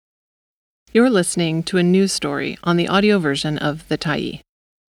You're listening to a news story on the audio version of The Tyee.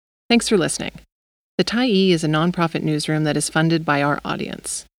 Thanks for listening. The Tyee is a nonprofit newsroom that is funded by our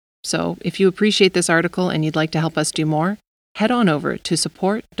audience. So, if you appreciate this article and you'd like to help us do more, head on over to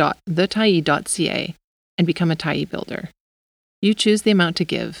support.thetyee.ca and become a Tyee builder. You choose the amount to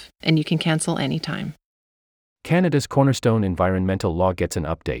give, and you can cancel anytime. Canada's Cornerstone environmental law gets an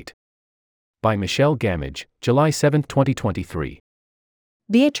update. By Michelle Gamage, July 7, 2023.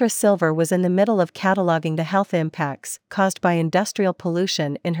 Beatrice Silver was in the middle of cataloging the health impacts caused by industrial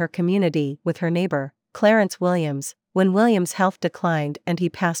pollution in her community with her neighbor, Clarence Williams, when Williams' health declined and he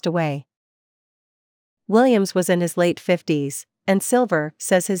passed away. Williams was in his late 50s, and Silver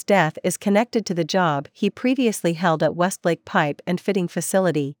says his death is connected to the job he previously held at Westlake Pipe and Fitting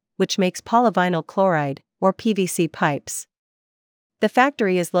Facility, which makes polyvinyl chloride, or PVC pipes. The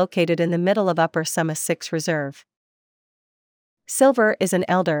factory is located in the middle of Upper Sumas 6 Reserve. Silver is an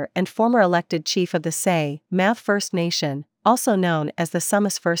elder and former elected chief of the Say Math First Nation, also known as the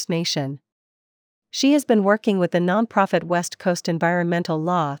Sumas First Nation. She has been working with the nonprofit West Coast Environmental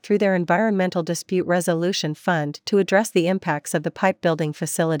Law through their Environmental Dispute Resolution Fund to address the impacts of the pipe building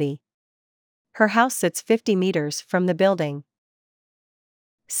facility. Her house sits 50 meters from the building.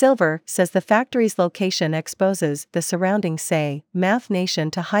 Silver says the factory's location exposes the surrounding Say Math Nation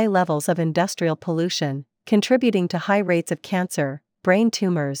to high levels of industrial pollution, contributing to high rates of cancer, brain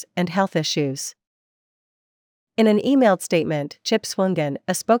tumors, and health issues. In an emailed statement, Chip Swungen,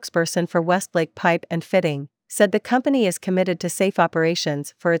 a spokesperson for Westlake Pipe and Fitting, said the company is committed to safe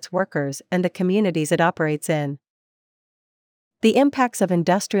operations for its workers and the communities it operates in. The impacts of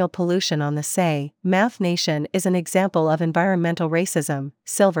industrial pollution on the Say Math Nation is an example of environmental racism,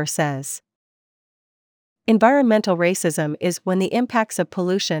 Silver says. Environmental racism is when the impacts of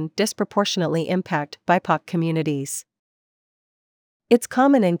pollution disproportionately impact BIPOC communities. It's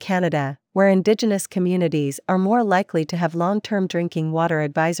common in Canada, where Indigenous communities are more likely to have long-term drinking water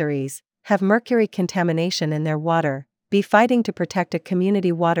advisories, have mercury contamination in their water, be fighting to protect a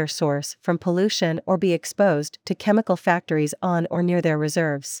community water source from pollution, or be exposed to chemical factories on or near their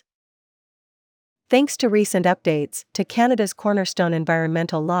reserves. Thanks to recent updates to Canada's Cornerstone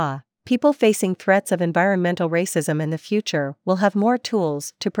environmental law, people facing threats of environmental racism in the future will have more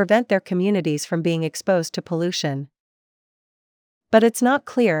tools to prevent their communities from being exposed to pollution. But it's not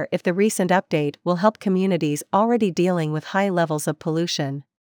clear if the recent update will help communities already dealing with high levels of pollution.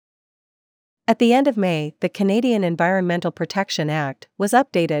 At the end of May, the Canadian Environmental Protection Act was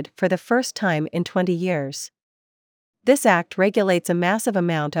updated for the first time in 20 years. This act regulates a massive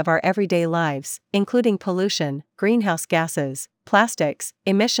amount of our everyday lives, including pollution, greenhouse gases, plastics,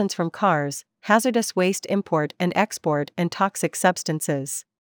 emissions from cars, hazardous waste import and export, and toxic substances.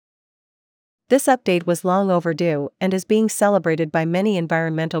 This update was long overdue and is being celebrated by many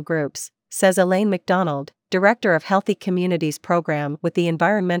environmental groups, says Elaine McDonald, Director of Healthy Communities Program with the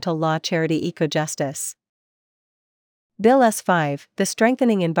environmental law charity EcoJustice. Bill S-5, the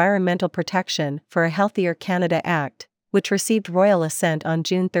Strengthening Environmental Protection for a Healthier Canada Act, which received royal assent on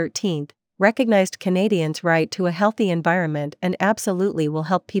June 13, recognized Canadians' right to a healthy environment and absolutely will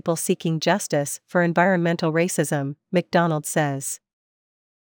help people seeking justice for environmental racism, McDonald says.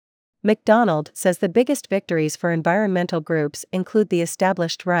 McDonald says the biggest victories for environmental groups include the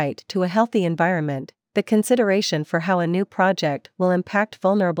established right to a healthy environment, the consideration for how a new project will impact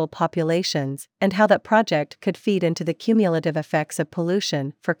vulnerable populations, and how that project could feed into the cumulative effects of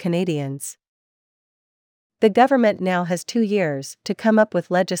pollution for Canadians. The government now has 2 years to come up with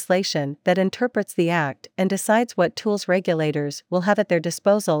legislation that interprets the Act and decides what tools regulators will have at their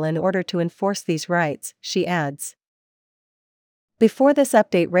disposal in order to enforce these rights, she adds. Before this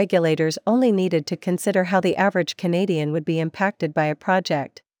update, regulators only needed to consider how the average Canadian would be impacted by a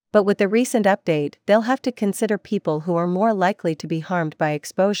project, but with the recent update, they'll have to consider people who are more likely to be harmed by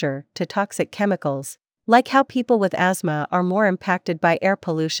exposure to toxic chemicals, like how people with asthma are more impacted by air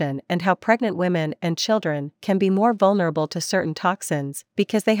pollution and how pregnant women and children can be more vulnerable to certain toxins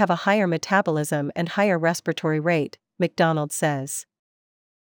because they have a higher metabolism and higher respiratory rate, McDonald says.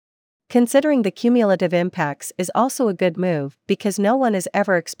 Considering the cumulative impacts is also a good move because no one is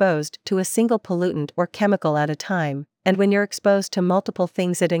ever exposed to a single pollutant or chemical at a time, and when you're exposed to multiple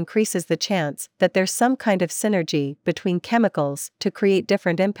things it increases the chance that there's some kind of synergy between chemicals to create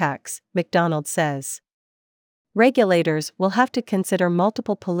different impacts, McDonald says. Regulators will have to consider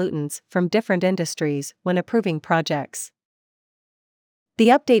multiple pollutants from different industries when approving projects. The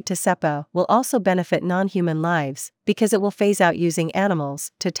update to SEPA will also benefit non-human lives because it will phase out using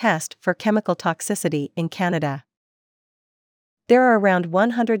animals to test for chemical toxicity in Canada. There are around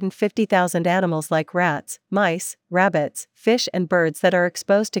 150,000 animals like rats, mice, rabbits, fish and birds that are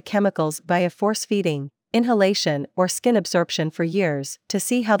exposed to chemicals via force feeding, inhalation or skin absorption for years to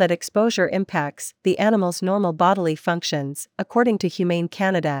see how that exposure impacts the animal's normal bodily functions, according to Humane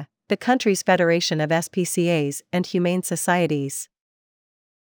Canada, the country's federation of SPCAs and humane societies.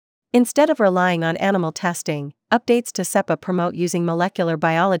 Instead of relying on animal testing, updates to SEPA promote using molecular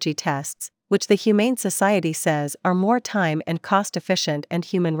biology tests, which the Humane Society says are more time and cost-efficient and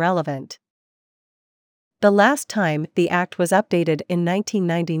human-relevant. The last time the Act was updated in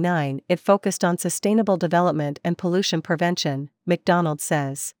 1999, it focused on sustainable development and pollution prevention, McDonald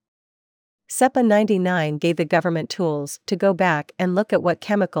says. SEPA 99 gave the government tools to go back and look at what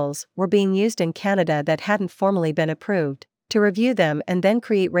chemicals were being used in Canada that hadn't formally been approved, to review them and then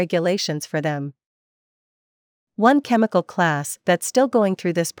create regulations for them. One chemical class that's still going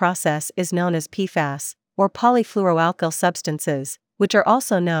through this process is known as PFAS, or polyfluoroalkyl substances, which are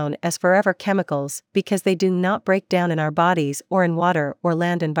also known as forever chemicals because they do not break down in our bodies or in water or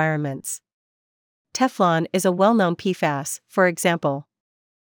land environments. Teflon is a well-known PFAS, for example.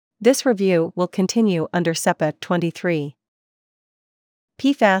 This review will continue under SEPA 23.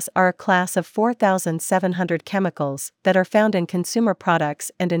 PFAS are a class of 4,700 chemicals that are found in consumer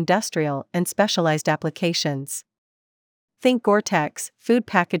products and industrial and specialized applications. Think Gore-Tex, food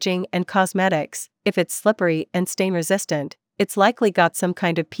packaging and cosmetics. If it's slippery and stain-resistant, it's likely got some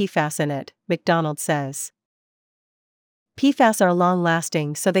kind of PFAS in it, McDonald says. PFAS are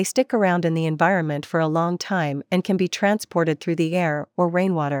long-lasting, so they stick around in the environment for a long time and can be transported through the air or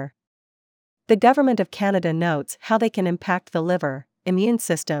rainwater. The Government of Canada notes how they can impact the liver, immune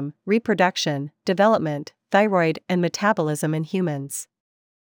system, reproduction, development, thyroid, and metabolism in humans.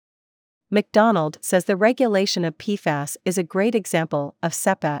 McDonald says the regulation of PFAS is a great example of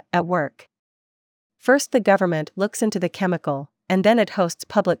SEPA at work. First, the government looks into the chemical, and then it hosts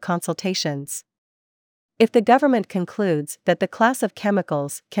public consultations. If the government concludes that the class of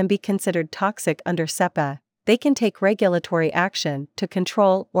chemicals can be considered toxic under SEPA, they can take regulatory action to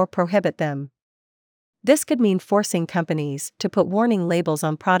control or prohibit them. This could mean forcing companies to put warning labels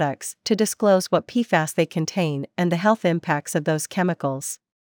on products to disclose what PFAS they contain and the health impacts of those chemicals.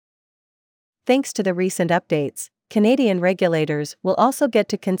 Thanks to the recent updates, Canadian regulators will also get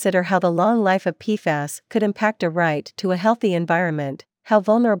to consider how the long life of PFAS could impact a right to a healthy environment, how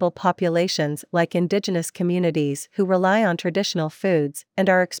vulnerable populations like Indigenous communities who rely on traditional foods and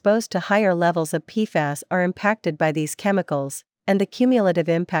are exposed to higher levels of PFAS are impacted by these chemicals, and the cumulative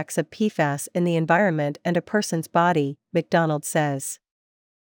impacts of PFAS in the environment and a person's body, McDonald says.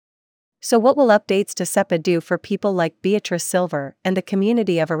 So what will updates to SEPA do for people like Beatrice Silver and the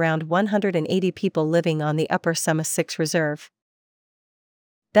community of around 180 people living on the Upper Sumas 6 Reserve?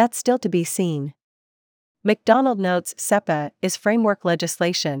 That's still to be seen. McDonald notes SEPA is framework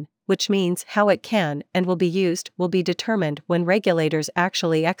legislation, which means how it can and will be used will be determined when regulators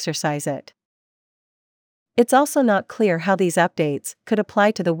actually exercise it. It's also not clear how these updates could apply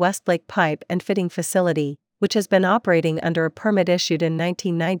to the Westlake Pipe and Fitting Facility, which has been operating under a permit issued in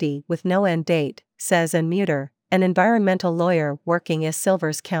 1990 with no end date, says Ann Muter, an environmental lawyer working as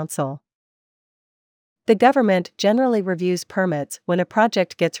Silver's counsel. The government generally reviews permits when a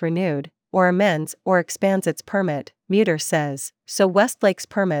project gets renewed, or amends or expands its permit, Muter says, so Westlake's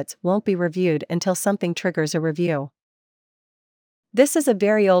permits won't be reviewed until something triggers a review. This is a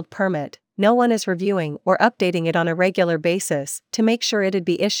very old permit. No one is reviewing or updating it on a regular basis to make sure it'd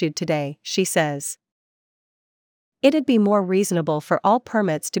be issued today, she says. It'd be more reasonable for all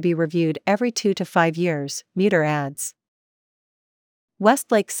permits to be reviewed every 2 to 5 years, Muter adds.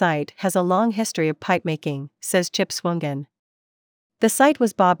 Westlake site has a long history of pipe making, says Chip Swungen. The site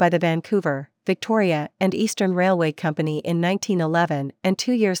was bought by the Vancouver, Victoria and Eastern Railway Company in 1911 and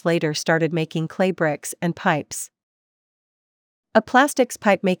 2 years later started making clay bricks and pipes. A plastics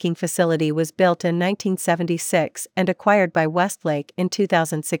pipe-making facility was built in 1976 and acquired by Westlake in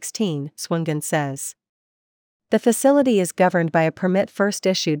 2016, Swungen says. The facility is governed by a permit first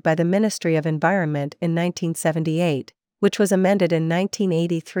issued by the Ministry of Environment in 1978, which was amended in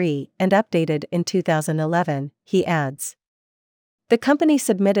 1983 and updated in 2011, he adds. The company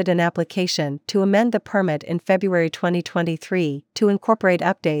submitted an application to amend the permit in February 2023 to incorporate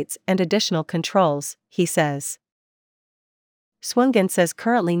updates and additional controls, he says. Swungen says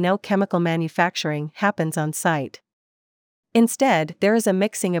currently no chemical manufacturing happens on site. Instead, there is a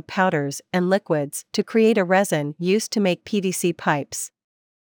mixing of powders and liquids to create a resin used to make PVC pipes.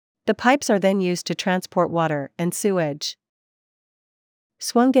 The pipes are then used to transport water and sewage.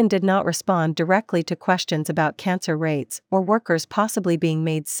 Swungen did not respond directly to questions about cancer rates or workers possibly being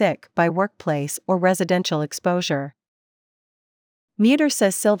made sick by workplace or residential exposure. Muter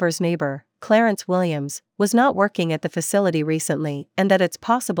says Silver's neighbor, Clarence Williams, was not working at the facility recently and that it's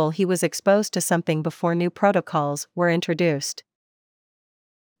possible he was exposed to something before new protocols were introduced.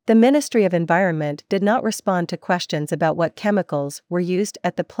 The Ministry of Environment did not respond to questions about what chemicals were used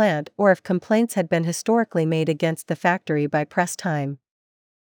at the plant or if complaints had been historically made against the factory by press time.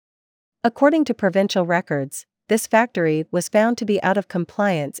 According to provincial records, this factory was found to be out of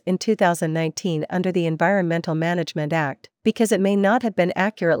compliance in 2019 under the Environmental Management Act because it may not have been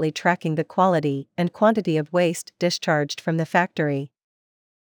accurately tracking the quality and quantity of waste discharged from the factory.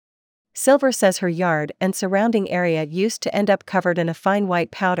 Silver says her yard and surrounding area used to end up covered in a fine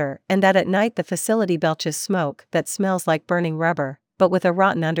white powder and that at night the facility belches smoke that smells like burning rubber, but with a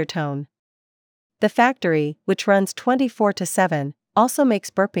rotten undertone. The factory, which runs 24/7, also makes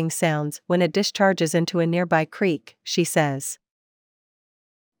burping sounds when it discharges into a nearby creek, she says.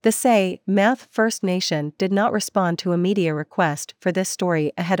 The Say-Math First Nation did not respond to a media request for this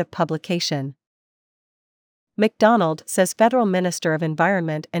story ahead of publication. McDonald says Federal Minister of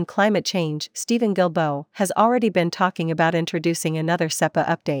Environment and Climate Change Stephen Guilbeault has already been talking about introducing another SEPA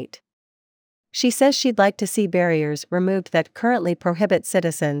update. She says she'd like to see barriers removed that currently prohibit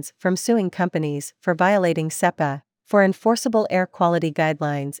citizens from suing companies for violating SEPA, for enforceable air quality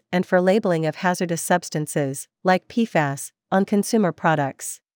guidelines and for labeling of hazardous substances, like PFAS, on consumer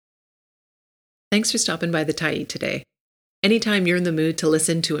products. Thanks for stopping by the Tyee today. Anytime you're in the mood to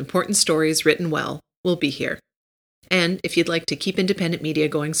listen to important stories written well, we'll be here. And if you'd like to keep independent media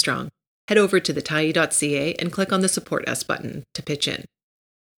going strong, head over to thetyee.ca and click on the Support Us button to pitch in.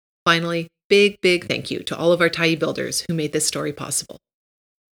 Finally, big thank you to all of our Tyee builders who made this story possible.